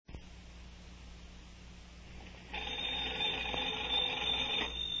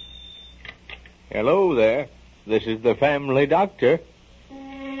Hello there. This is the family doctor.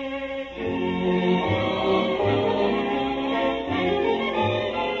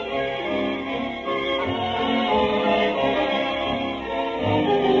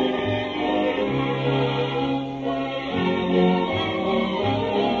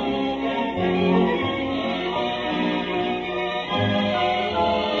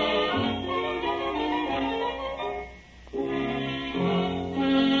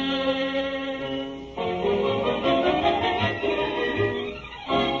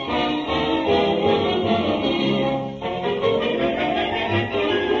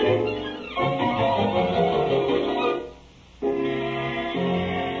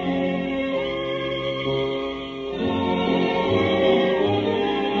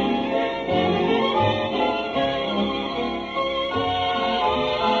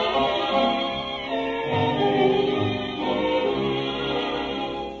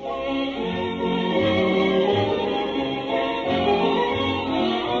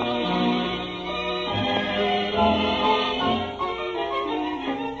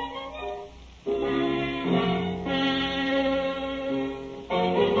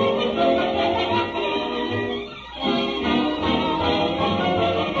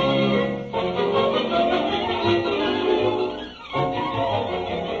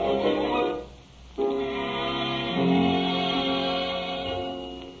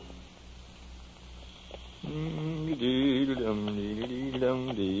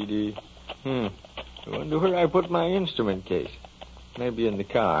 I wonder where I put my instrument case. Maybe in the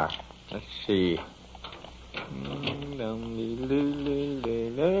car. Let's see.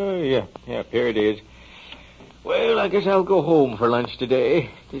 Yeah, here it is. Well, I guess I'll go home for lunch today.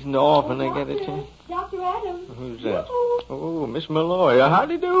 It isn't often I get a chance. Dr. Adams. Who's that? Oh, Miss Malloy. How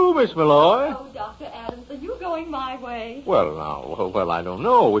do you do, Miss Malloy? Oh, Dr. Adams, are you going my way? Well, I don't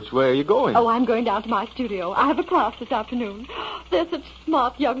know. Which way are you going? Oh, I'm going down to my studio. I have a class this afternoon. They're such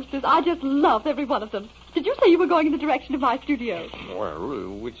smart youngsters. I just love every one of them. Did you say you were going in the direction of my studio?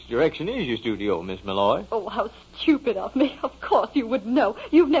 Well, which direction is your studio, Miss Malloy? Oh, how stupid of me. Of course you would know.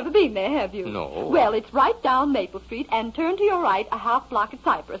 You've never been there, have you? No. Well, it's right down Maple Street and turn to your right a half block at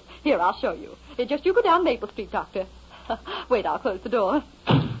Cypress. Here, I'll show you. Just you go down Maple Street, Doctor. Wait, I'll close the door.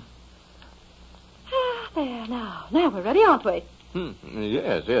 There, now we're ready, aren't we?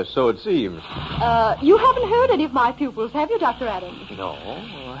 Yes, so it seems. You haven't heard any of my pupils, have you, Dr. Adams? No,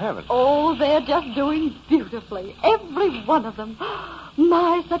 I haven't. Oh, they're just doing beautifully. Every one of them.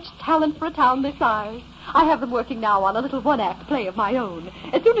 My, such talent for a town this size. I have them working now on a little one-act play of my own.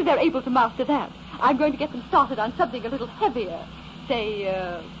 As soon as they're able to master that, I'm going to get them started on something a little heavier. Say,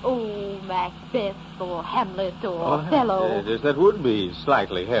 Macbeth or Hamlet or Othello. Yes, that would be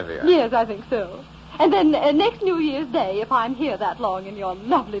slightly heavier. Yes, I think so. And then next New Year's Day, if I'm here that long in your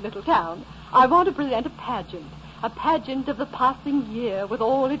lovely little town, I want to present a pageant of the passing year with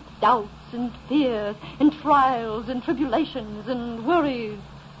all its doubts and fears and trials and tribulations and worries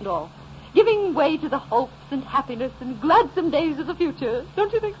and all, giving way to the hopes and happiness and gladsome days of the future.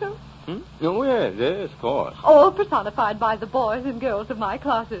 Don't you think so? Oh, yes, of course. All personified by the boys and girls of my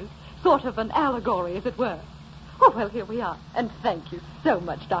classes. Sort of an allegory, as it were. Oh, well, here we are. And thank you so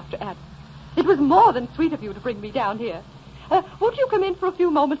much, Dr. Adams. It was more than sweet of you to bring me down here. Won't you come in for a few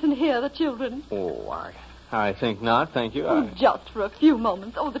moments and hear the children? Oh, I think not, thank you. Just for a few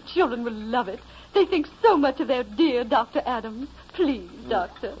moments. Oh, the children will love it. They think so much of their dear Dr. Adams. Please,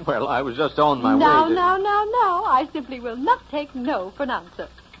 Doctor. Well, I was just on my way to... Now. I simply will not take no for an answer.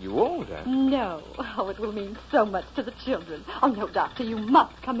 You won't, No. Oh, it will mean so much to the children. Oh, no, Doctor, you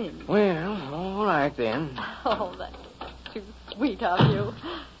must come in. Well, all right, then. Oh, that's too sweet of you.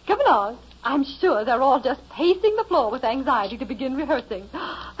 Come along. I'm sure they're all just pacing the floor with anxiety to begin rehearsing.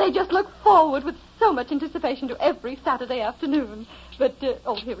 They just look forward with so much anticipation to every Saturday afternoon. But,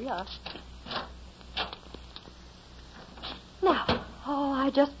 here we are. Now,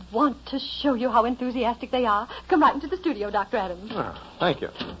 I just want to show you how enthusiastic they are. Come right into the studio, Dr. Adams. Oh, thank you.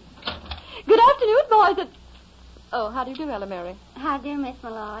 Good afternoon, boys. Oh, how do you do, Ella Mary? How do, Miss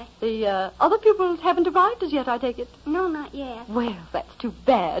Malloy? The other pupils haven't arrived as yet, I take it? No, not yet. Well, that's too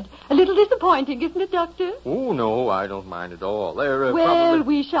bad. A little disappointing, isn't it, Doctor? Oh, no, I don't mind at all. They're well, probably...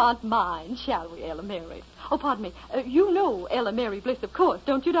 we shan't mind, shall we, Ella Mary? Oh, pardon me. You know Ella Mary Bliss, of course,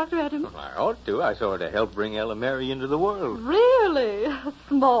 don't you, Dr. Adams? Well, I ought to. I sort of helped bring Ella Mary into the world. Really? A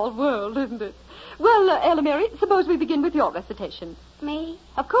small world, isn't it? Well, Ella Mary, suppose we begin with your recitation. Me?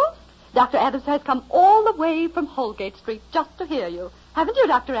 Of course. Dr. Adams has come all the way from Holgate Street just to hear you. Haven't you,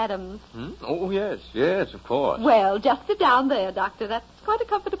 Dr. Adams? Oh, yes, of course. Well, just sit down there, Doctor. That's quite a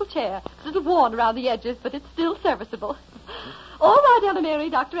comfortable chair. It's a little worn around the edges, but it's still serviceable. All right, Ella Mary,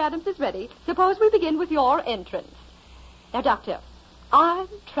 Dr. Adams is ready. Suppose we begin with your entrance. Now, Doctor, I'm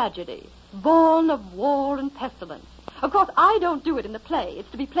tragedy, born of war and pestilence. Of course, I don't do it in the play. It's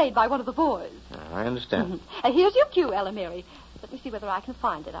to be played by one of the boys. I understand. Here's your cue, Ella Mary. Let me see whether I can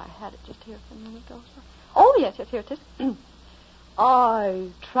find it. I had it just here a minute ago. Oh, yes, here it is. I,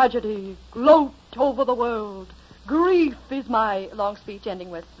 tragedy, gloat over the world. Grief is my long speech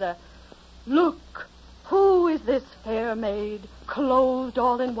ending with, look, who is this fair maid, clothed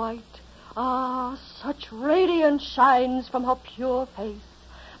all in white? Ah, such radiance shines from her pure face.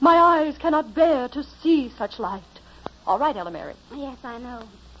 My eyes cannot bear to see such light. All right, Ella Mary. Yes, I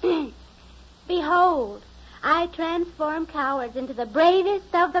know. Behold, I transform cowards into the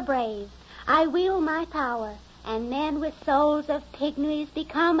bravest of the brave. I wield my power, and men with souls of pygmies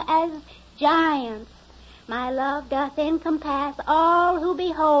become as giants. My love doth encompass all who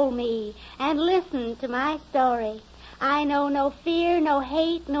behold me and listen to my story. I know no fear, no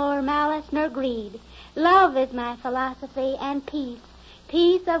hate, nor malice, nor greed. Love is my philosophy, and peace.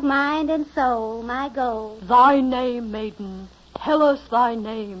 Peace of mind and soul, my goal. Thy name, maiden, tell us thy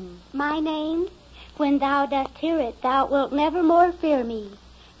name. My name? When thou dost hear it, thou wilt never more fear me.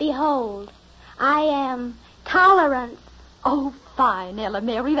 Behold, I am Tolerance. Oh, fine, Ella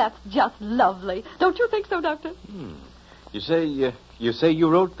Mary. That's just lovely. Don't you think so, Doctor? You say you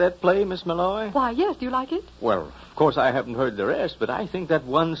wrote that play, Miss Malloy? Why, yes. Do you like it? Well, of course, I haven't heard the rest, but I think that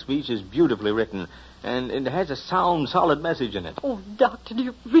one speech is beautifully written, and it has a sound, solid message in it. Oh, Doctor, do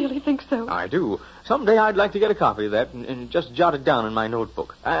you really think so? I do. Someday I'd like to get a copy of that and just jot it down in my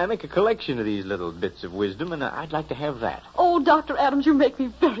notebook. I make a collection of these little bits of wisdom, and I'd like to have that. Oh, Dr. Adams, you make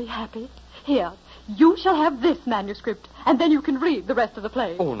me very happy. Here, you shall have this manuscript, and then you can read the rest of the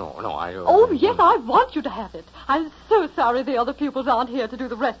play. Oh, no, I... Oh, yes, I want you to have it. I'm so sorry the other pupils aren't here to do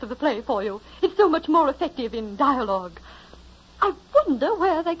the rest of the play for you. It's so much more effective in dialogue. I wonder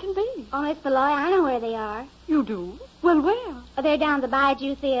where they can be. Oh, Miss Malloy, I know where they are. You do? Well, where? They're down at the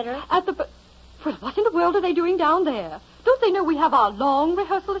Bayou Theater. At the... Well, what in the world are they doing down there? Don't they know we have our long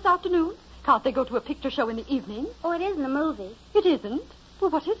rehearsal this afternoon? Can't they go to a picture show in the evening? Oh, it isn't a movie. It isn't? Well,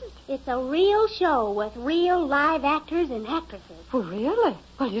 what is it? It's a real show with real live actors and actresses. Oh, really?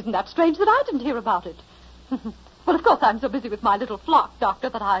 Well, isn't that strange that I didn't hear about it? Well, of course, I'm so busy with my little flock, Doctor,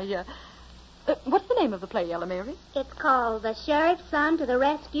 that I... what's the name of the play, Ella Mary? It's called The Sheriff's Son to the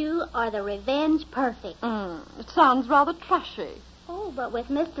Rescue or The Revenge Perfect. It sounds rather trashy. Oh, but with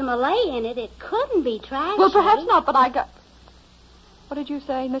Mr. Millay in it, it couldn't be trashy. Well, perhaps not, but I got... What did you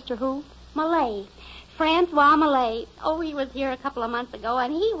say, Mr. Who? Millay. Francois Millay. Oh, he was here a couple of months ago,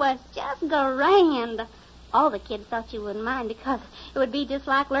 and he was just grand. All the kids thought you wouldn't mind because it would be just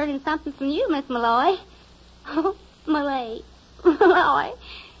like learning something from you, Miss Malloy. Oh, Millay. Malloy.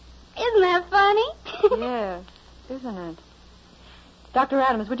 Isn't that funny? Yes, isn't it? Dr.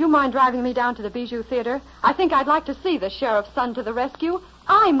 Adams, would you mind driving me down to the Bijou Theater? I think I'd like to see The Sheriff's Son to the Rescue.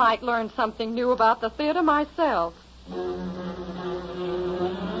 I might learn something new about the theater myself.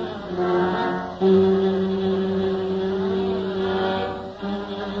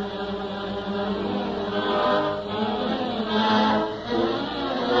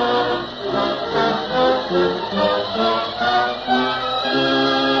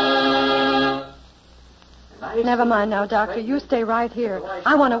 Never mind now, Doctor. You stay right here.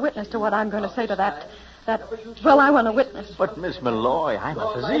 I want a witness to what I'm going to say to that... Well, I want a witness. But, Miss Malloy, I'm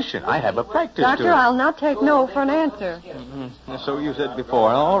a physician. I have a practice Doctor, to... I'll not take no for an answer. Mm-hmm. So you said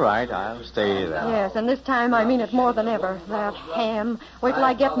before. All right, I'll stay there. Yes, and this time I mean it more than ever. That ham. Wait till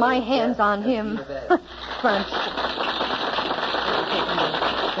I get my hands on him. Crunch.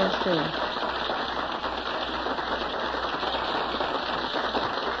 Let's see.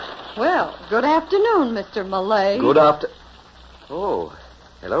 Well, good afternoon, Mr. Millay. Good afternoon. Oh,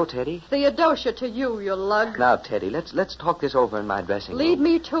 hello, Teddy. Theodosia to you, you lug. Now, Teddy, let's talk this over in my dressing room. Lead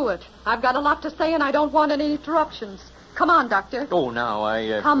me to it. I've got a lot to say, and I don't want any interruptions. Come on, Doctor. Oh,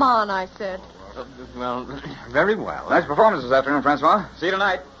 now, Come on, I said. Well, very well. Nice performance this afternoon, Francois. See you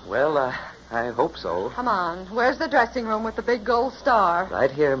tonight. Well, I hope so. Come on. Where's the dressing room with the big gold star?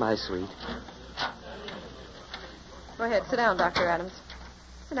 Right here, my sweet. Go ahead. Sit down, Dr. Adams.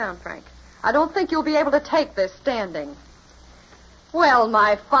 Sit down, Frank. I don't think you'll be able to take this standing. Well,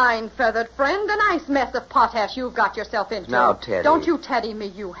 my fine feathered friend, a nice mess of potash you've got yourself into. Now, Teddy. Don't you Teddy me,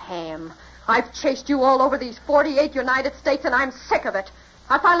 you ham. I've chased you all over these 48 United States, and I'm sick of it.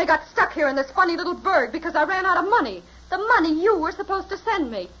 I finally got stuck here in this funny little burg because I ran out of money. The money you were supposed to send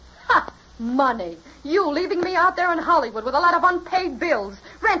me. Ha! Money. You leaving me out there in Hollywood with a lot of unpaid bills.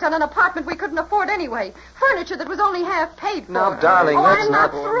 Rent on an apartment we couldn't afford anyway. Furniture that was only half paid for. Now, darling, oh, that's I'm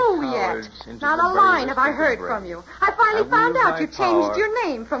not not... through yet. Not a line have I heard from you. I finally found out you changed your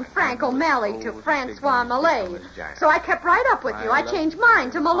name from Frank O'Malley to Francois Malay. So I kept right up with you. I changed mine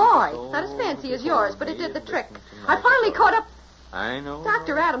to Malloy. Not as fancy as yours, but it did the trick. I finally caught up... I know.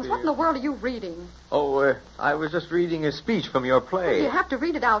 Dr. Adams, what in the world are you reading? Oh, I was just reading a speech from your play. Do you have to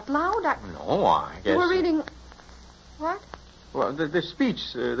read it out loud? No, I guess... You were reading... What? Well, the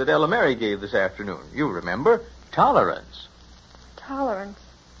speech that Ella Mary gave this afternoon. You remember? Tolerance. Tolerance.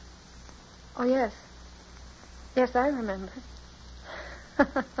 Oh, yes. Yes, I remember.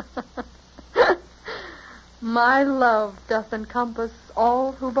 My love doth encompass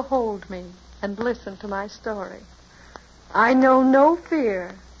all who behold me and listen to my story. I know no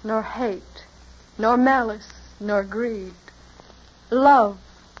fear, nor hate, nor malice, nor greed. Love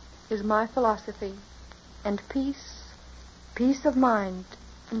is my philosophy, and peace of mind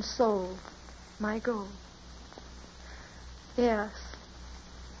and soul, my goal. Yes,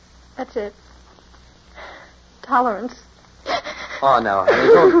 that's it. Tolerance. Oh, now,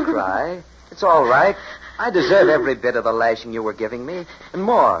 honey, don't cry. It's all right. I deserve every bit of the lashing you were giving me, and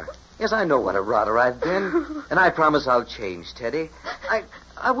more. Yes, I know what a rotter I've been, and I promise I'll change, Teddy.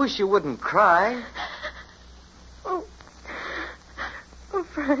 I wish you wouldn't cry. Oh,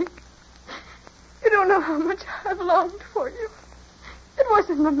 Frank, you don't know how much I've longed for you. It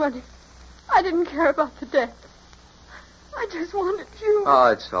wasn't the money. I didn't care about the debt. I just wanted you. Oh,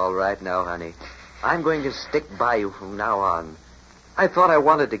 it's all right now, honey. I'm going to stick by you from now on. I thought I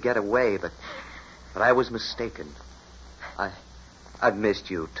wanted to get away, but I was mistaken. I've missed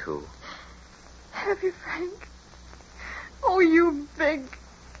you, too. Have you, Frank? Oh, you big...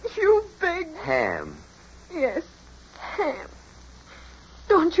 Ham. Yes, Ham.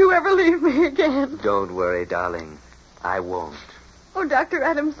 Don't you ever leave me again. Don't worry, darling. I won't. Oh, Dr.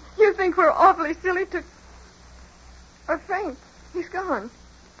 Adams, you think we're awfully silly to... Oh, Frank, he's gone.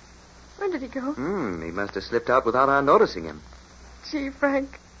 Where did he go? He must have slipped out without our noticing him. Gee,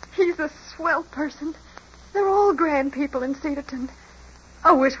 Frank, he's a swell person. They're all grand people in Cedarton.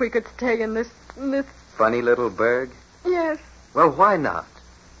 I wish we could stay in this... Funny little burg? Yes. Well, why not?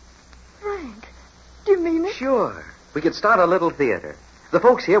 Frank, do you mean it? Sure. We could start a little theater. The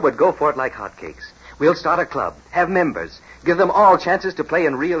folks here would go for it like hotcakes. We'll start a club, have members, give them all chances to play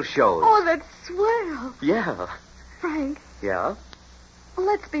in real shows. Oh, that's swell. Yeah. Frank. Yeah? Well,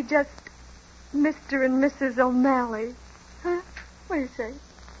 let's be just Mr. and Mrs. O'Malley. Huh? What do you say?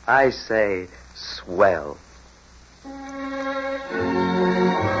 I say swell.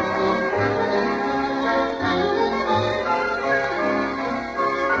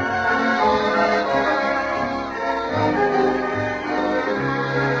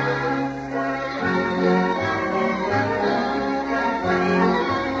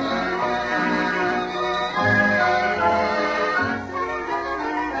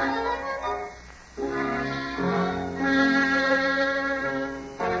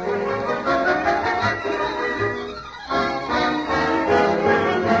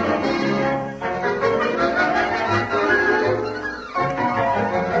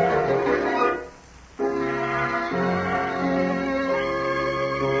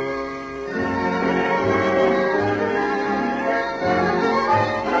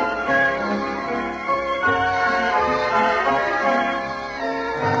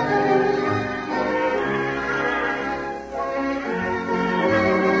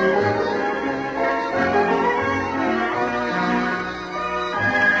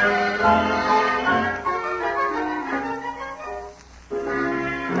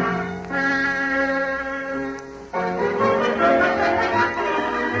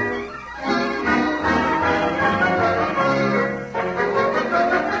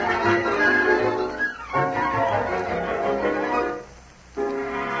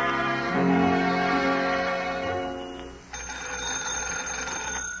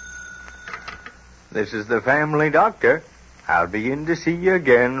 This is the family doctor. I'll begin to see you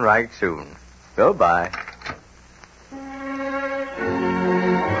again right soon. Goodbye.